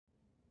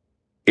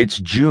It's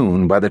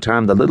June by the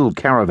time the little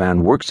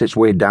caravan works its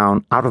way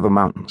down out of the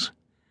mountains.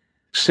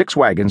 6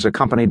 wagons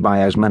accompanied by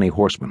as many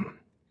horsemen.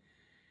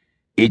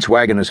 Each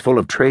wagon is full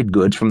of trade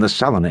goods from the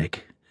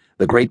Salonaic,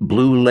 the great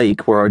blue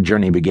lake where our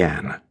journey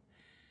began.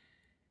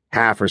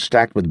 Half are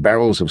stacked with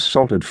barrels of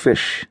salted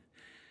fish,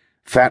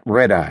 fat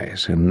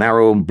red-eyes, and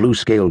narrow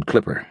blue-scaled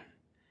clipper.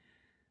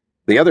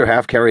 The other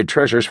half carried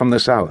treasures from the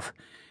south,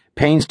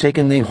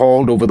 painstakingly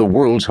hauled over the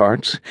world's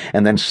hearts,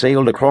 and then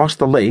sailed across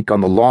the lake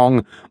on the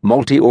long,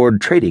 multi-oared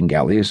trading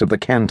galleys of the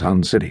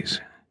Canton cities.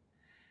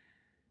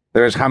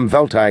 There's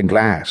Hamveltai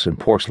glass and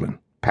porcelain,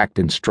 packed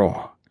in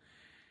straw,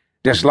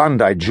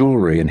 Deslandai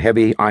jewelry in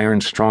heavy iron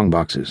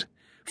strongboxes,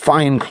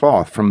 fine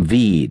cloth from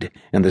Vied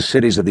and the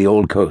cities of the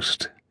old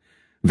coast.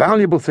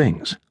 Valuable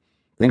things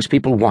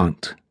people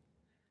want.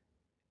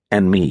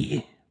 And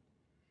me.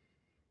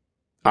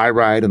 I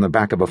ride in the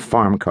back of a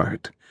farm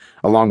cart,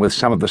 along with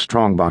some of the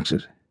strong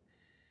boxes.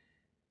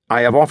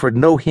 I have offered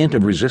no hint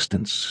of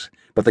resistance,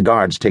 but the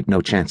guards take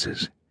no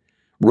chances.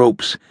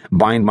 Ropes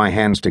bind my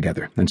hands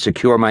together and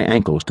secure my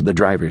ankles to the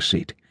driver's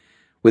seat,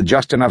 with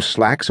just enough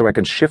slack so I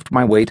can shift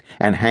my weight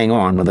and hang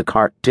on when the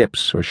cart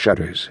tips or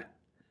shudders.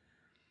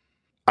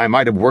 I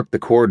might have worked the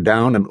cord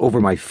down and over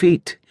my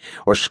feet,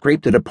 or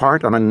scraped it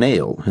apart on a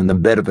nail in the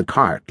bed of the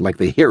cart like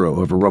the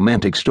hero of a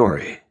romantic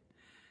story.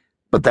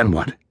 But then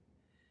what?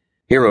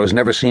 Heroes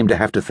never seem to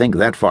have to think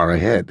that far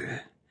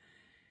ahead.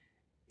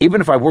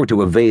 Even if I were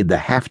to evade the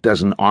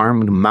half-dozen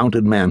armed,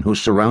 mounted men who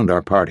surround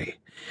our party,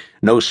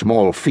 no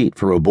small feat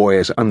for a boy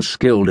as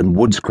unskilled in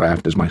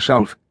woodscraft as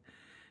myself,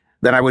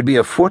 then I would be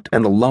afoot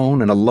and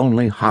alone in a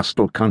lonely,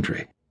 hostile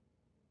country.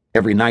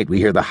 Every night we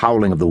hear the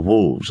howling of the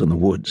wolves in the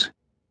woods.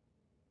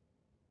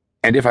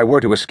 And if I were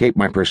to escape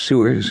my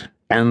pursuers,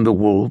 and the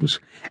wolves,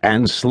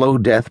 and slow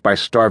death by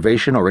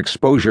starvation or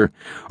exposure,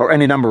 or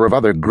any number of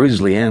other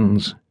grisly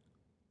ends,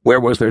 where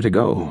was there to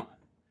go?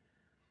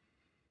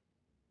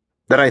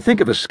 That I think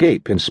of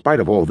escape in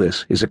spite of all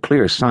this is a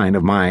clear sign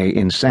of my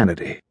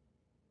insanity.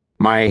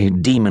 My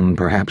demon,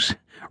 perhaps,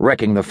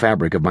 wrecking the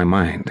fabric of my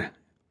mind.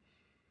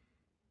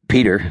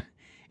 Peter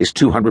is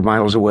 200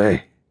 miles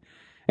away,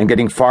 and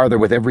getting farther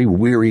with every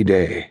weary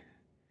day.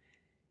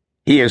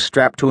 He is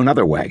strapped to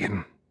another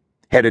wagon,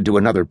 headed to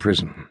another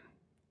prison.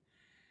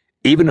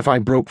 Even if I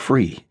broke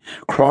free,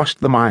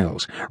 crossed the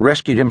miles,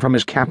 rescued him from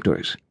his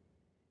captors,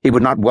 he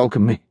would not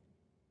welcome me.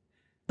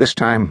 This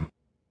time,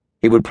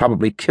 he would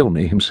probably kill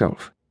me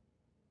himself.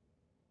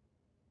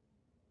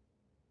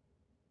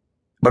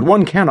 But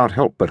one cannot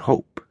help but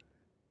hope.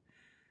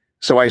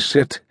 So I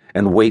sit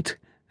and wait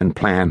and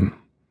plan.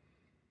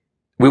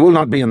 We will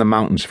not be in the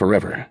mountains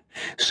forever.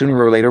 Sooner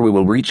or later we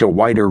will reach a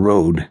wider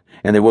road,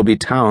 and there will be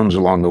towns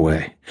along the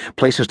way,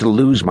 places to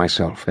lose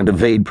myself and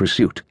evade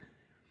pursuit.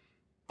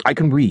 I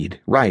can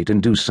read, write,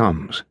 and do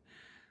sums.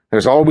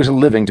 There's always a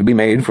living to be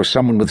made for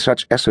someone with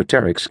such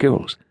esoteric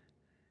skills.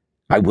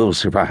 I will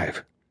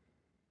survive.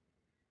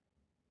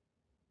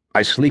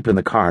 I sleep in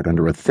the cart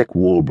under a thick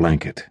wool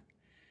blanket.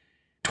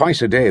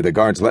 Twice a day the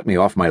guards let me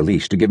off my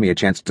leash to give me a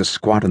chance to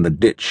squat in the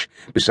ditch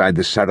beside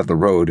the side of the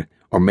road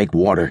or make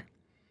water.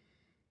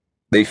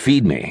 They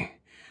feed me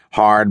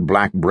hard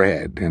black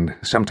bread and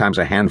sometimes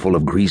a handful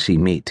of greasy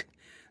meat,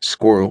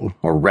 squirrel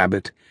or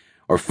rabbit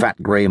or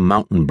fat gray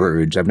mountain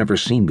birds I've never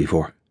seen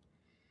before.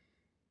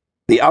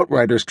 The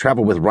outriders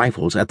travel with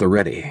rifles at the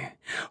ready,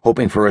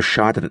 hoping for a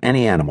shot at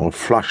any animal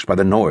flushed by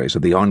the noise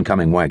of the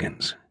oncoming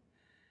wagons.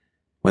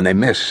 When they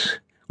miss,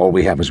 all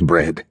we have is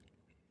bread.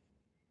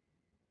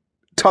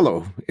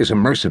 Tullo is a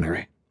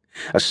mercenary,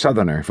 a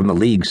southerner from the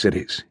League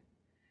cities.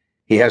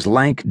 He has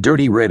lank,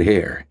 dirty red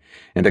hair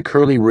and a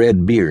curly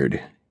red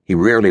beard he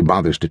rarely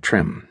bothers to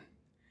trim.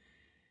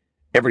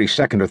 Every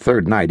second or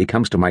third night he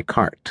comes to my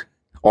cart,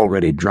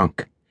 already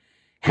drunk,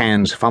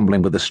 hands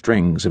fumbling with the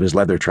strings of his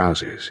leather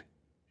trousers.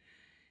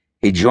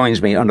 He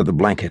joins me under the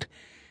blanket,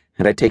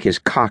 and I take his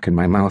cock in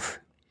my mouth.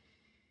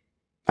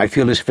 I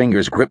feel his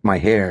fingers grip my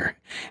hair,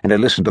 and I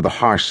listen to the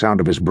harsh sound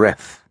of his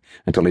breath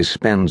until he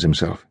spends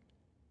himself.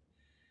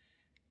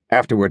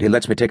 Afterward, he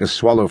lets me take a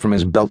swallow from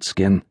his belt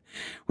skin,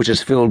 which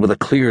is filled with a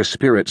clear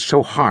spirit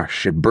so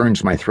harsh it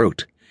burns my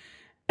throat,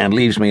 and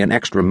leaves me an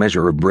extra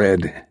measure of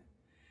bread.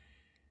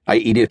 I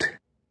eat it,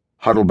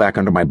 huddle back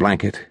under my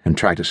blanket, and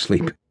try to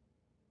sleep.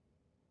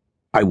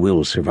 I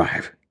will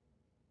survive.